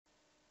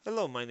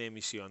Hello, my name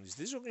is Ioannis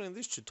Dizoglou. In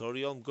this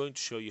tutorial I'm going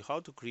to show you how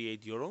to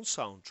create your own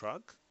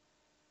soundtrack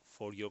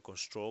for your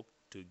Construct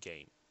 2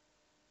 game.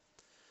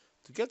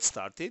 To get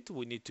started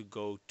we need to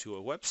go to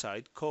a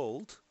website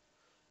called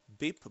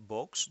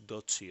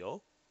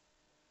beepbox.co.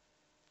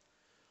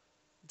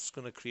 I'm just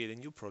going to create a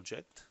new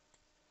project.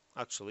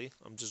 Actually,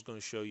 I'm just going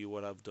to show you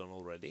what I've done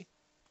already.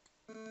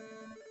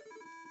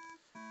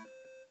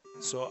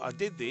 So I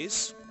did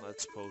this,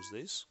 let's pause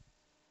this.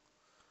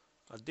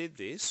 I did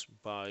this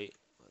by,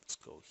 let's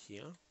go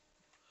here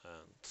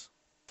and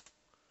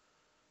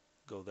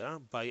go there,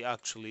 by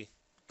actually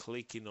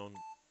clicking on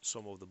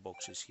some of the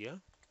boxes here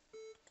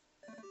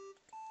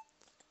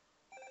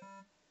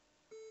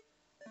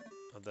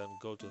and then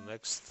go to the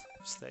next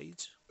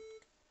stage.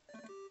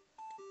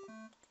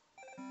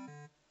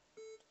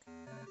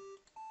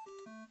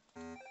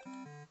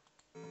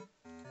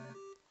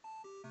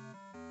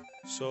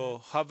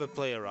 So have a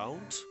play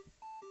around.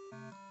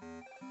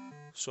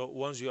 So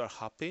once you are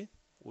happy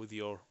with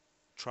your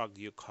track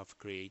you have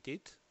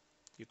created,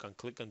 you can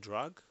click and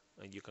drag,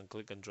 and you can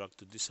click and drag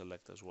to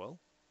deselect as well.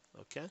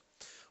 Okay,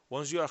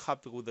 once you are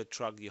happy with the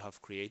track you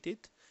have created,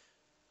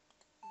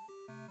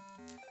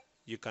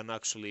 you can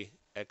actually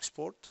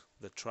export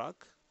the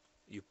track.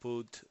 You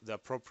put the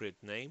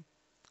appropriate name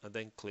and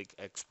then click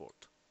export.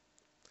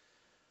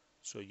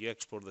 So you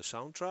export the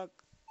soundtrack.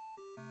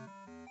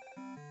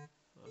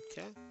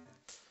 Okay,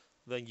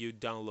 then you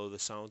download the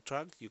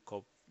soundtrack. You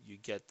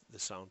get the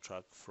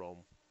soundtrack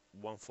from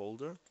one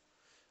folder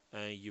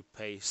and you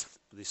paste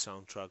the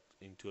soundtrack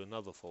into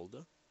another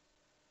folder.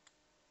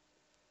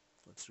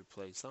 Let's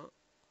replace that,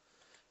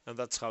 and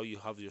that's how you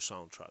have your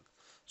soundtrack.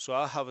 So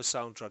I have a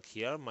soundtrack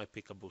here, my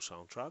Peekaboo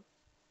soundtrack.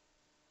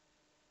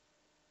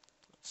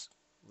 Let's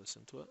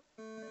listen to it.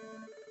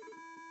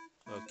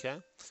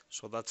 Okay,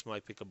 so that's my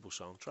Peekaboo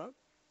soundtrack.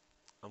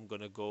 I'm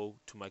gonna go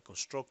to my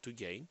Construct 2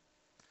 game,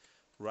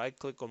 right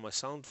click on my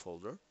sound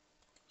folder,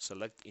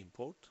 select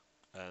import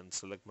and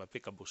select my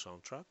Peekaboo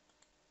soundtrack.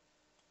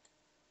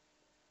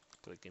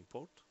 Click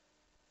import.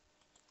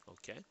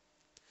 Okay,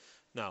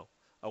 now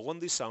I want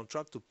this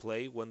soundtrack to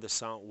play when the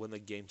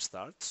game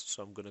starts,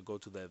 so I'm gonna go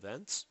to the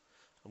events.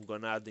 I'm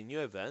gonna add a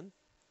new event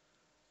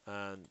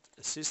and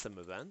a system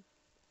event,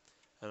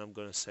 and I'm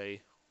gonna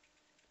say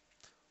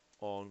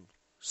on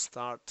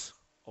start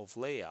of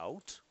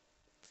layout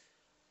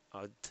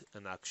add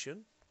an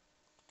action,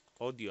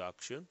 audio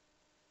action.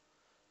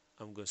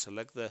 I'm going to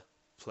select the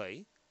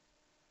play.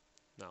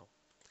 Now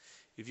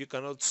if you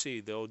cannot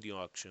see the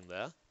audio action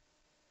there,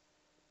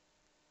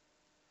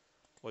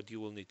 what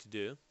you will need to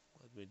do,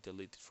 let me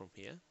delete it from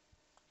here,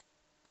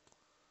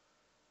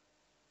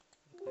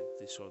 click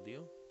this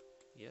audio,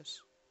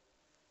 yes.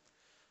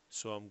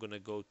 So I'm gonna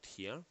go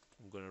here,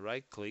 I'm gonna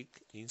right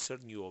click,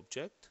 insert new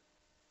object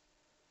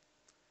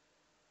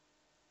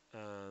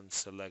and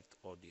select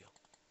audio.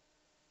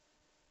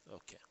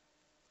 Okay,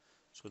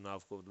 so now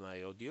I've got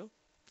my audio.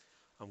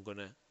 I'm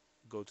gonna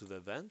go to the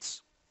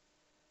events,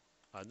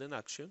 add an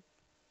action,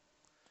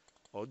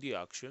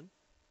 audio action,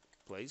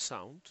 play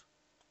sound,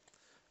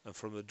 and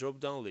from the drop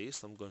down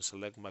list I'm going to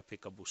select my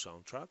Peekaboo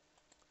soundtrack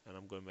and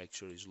I'm going to make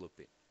sure it's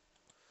looping.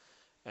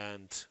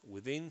 And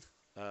within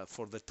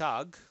for the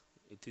tag,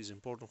 it is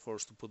important for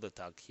us to put the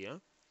tag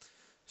here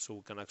so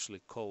we can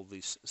actually call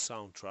this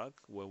soundtrack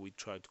when we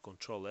try to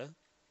control it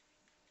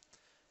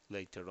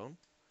later on.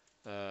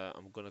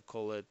 I'm going to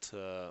call it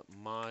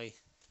my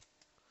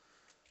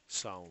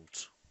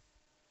soundtrack.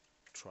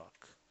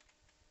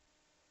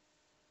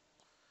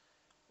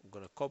 I'm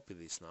going to copy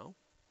this now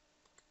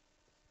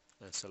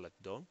and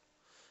select done.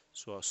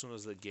 So as soon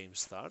as the game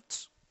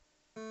starts,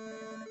 okay,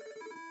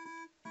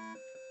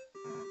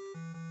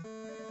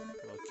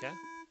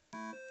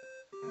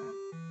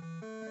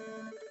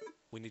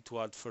 we need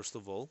to add first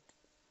of all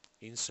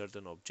insert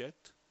an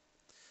object.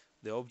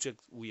 The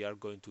object we are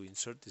going to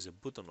insert is a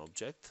button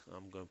object.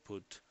 I'm going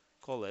to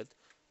call it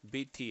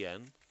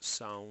btn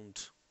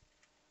sound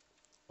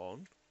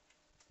on,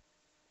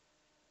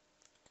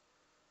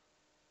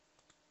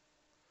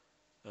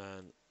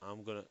 and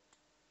I'm going to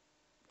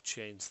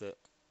change the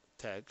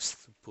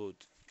text to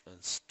put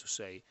and to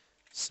say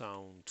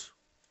sound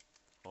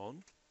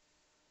on.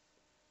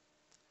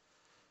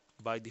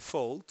 By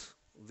default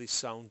this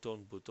sound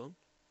on button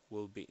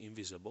will be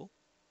invisible,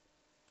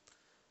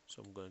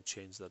 so I'm going to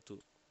change that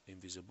to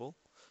invisible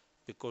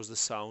because the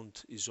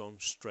sound is on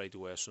straight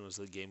away. As soon as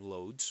the game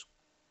loads,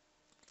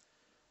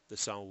 the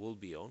sound will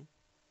be on,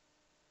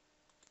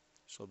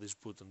 so this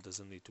button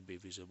doesn't need to be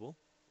visible.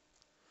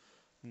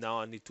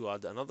 Now I need to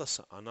add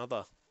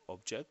another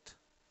object,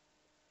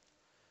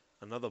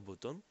 another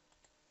button,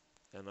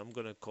 and I'm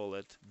gonna call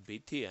it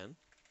btn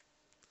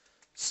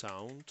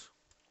sound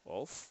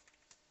off.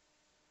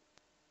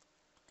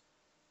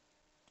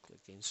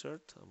 Click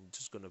insert. I'm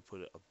just gonna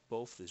put it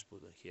above this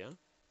button here,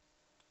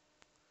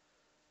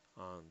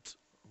 and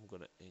I'm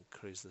gonna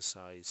increase the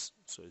size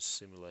so it's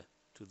similar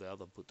to the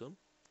other button.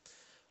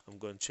 I'm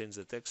going to change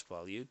the text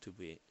value to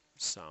be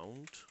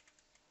sound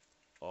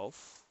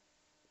off.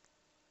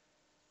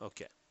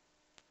 Okay,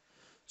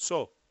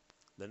 so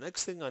the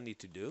next thing I need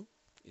to do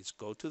is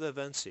go to the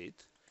event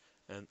sheet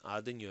and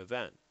add a new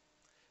event.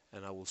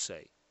 And I will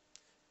say,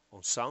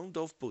 on sound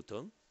off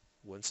button,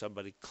 when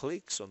somebody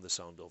clicks on the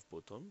sound off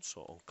button,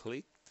 so on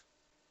click,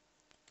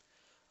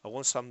 I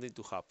want something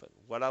to happen.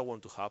 What I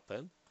want to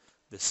happen,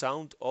 the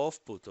sound off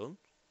button,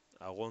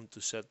 I want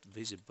to set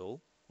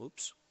visible,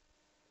 oops,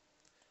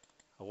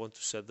 I want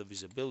to set the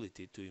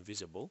visibility to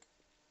invisible,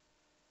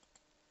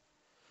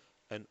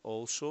 and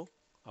also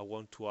I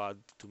want to add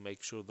to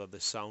make sure that the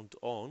sound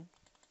on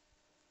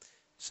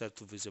set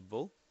to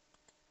visible,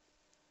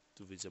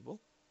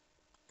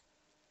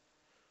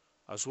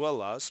 as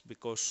well as,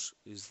 because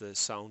it's the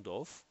sound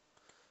off,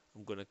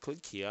 I'm going to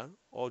click here,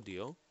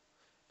 audio,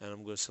 and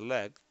I'm going to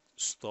select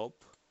stop,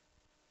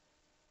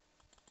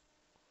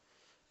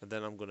 and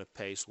then I'm going to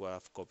paste what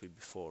I've copied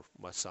before,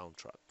 my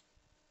soundtrack.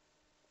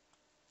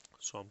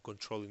 So I'm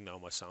controlling now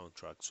my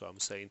soundtrack, so I'm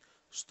saying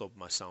stop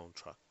my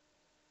soundtrack.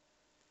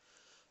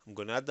 I'm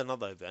going to add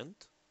another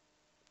event.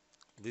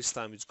 This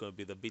time it's going to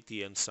be the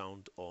BTN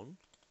sound on,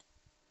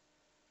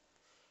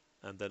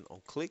 and then on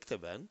clicked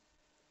event,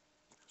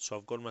 so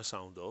I've got my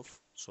sound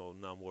off, so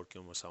now I'm working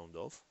on my sound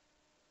off.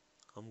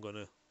 I'm going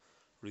to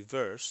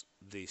reverse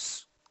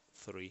these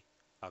three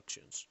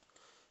actions.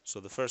 So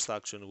the first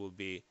action will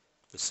be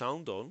the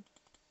sound on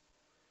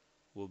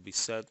will be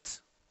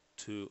set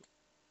to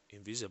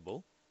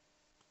invisible.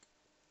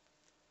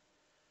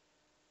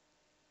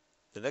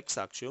 The next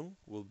action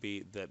will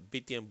be the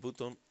BTN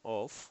button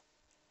off,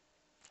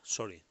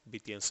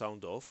 BTN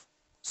sound off,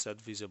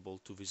 set visible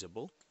to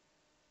visible.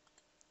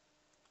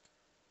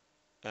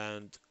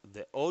 And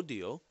the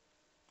audio,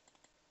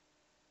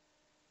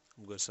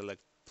 I'm going to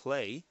select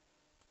play.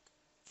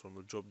 From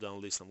the drop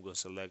down list, I'm going to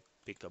select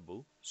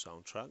Peekaboo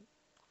soundtrack.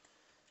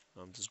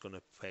 I'm just going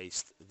to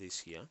paste this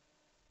here,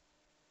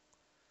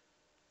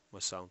 my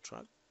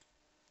soundtrack.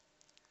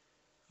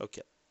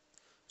 Okay,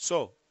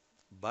 so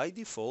by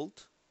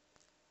default,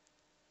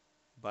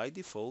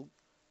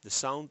 the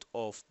sound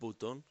off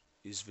button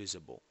is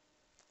visible.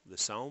 The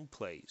sound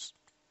plays.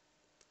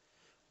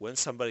 When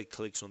somebody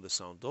clicks on the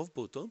sound off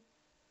button,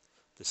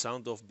 the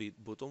sound off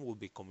button will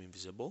become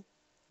invisible,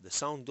 the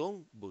sound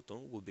on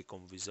button will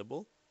become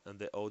visible, and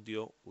the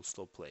audio will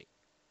stop playing.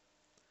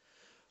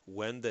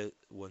 When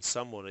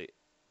somebody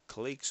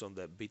clicks on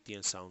the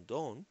BTN sound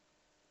on,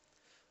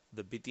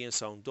 the BTN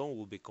sound on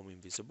will become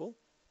invisible,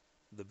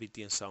 the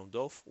BTN sound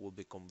off will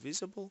become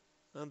visible,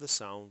 and the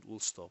sound will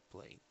stop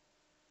playing.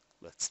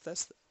 Let's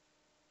test it.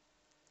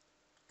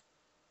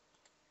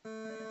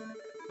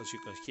 As you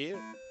can hear,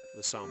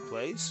 the sound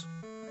plays.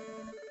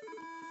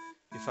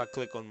 If I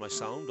click on my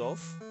sound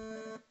off,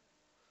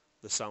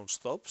 the sound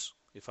stops.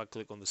 If I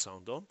click on the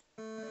sound on,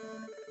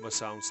 my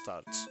sound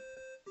starts.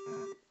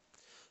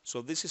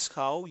 So this is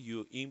how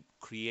you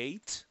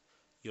create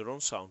your own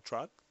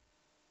soundtrack.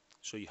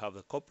 So you have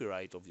the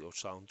copyright of your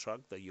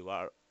soundtrack that you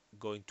are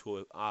going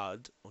to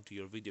add onto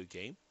your video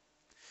game.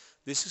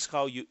 This is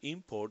how you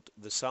import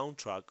the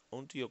soundtrack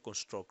onto your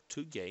Construct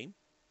 2 game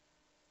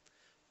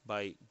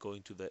by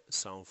going to the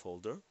sound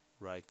folder,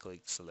 right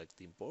click,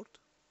 select import.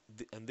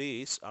 And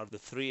these are the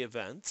three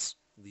events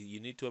that you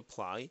need to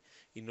apply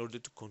in order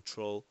to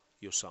control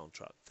your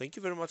soundtrack. Thank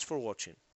you very much for watching.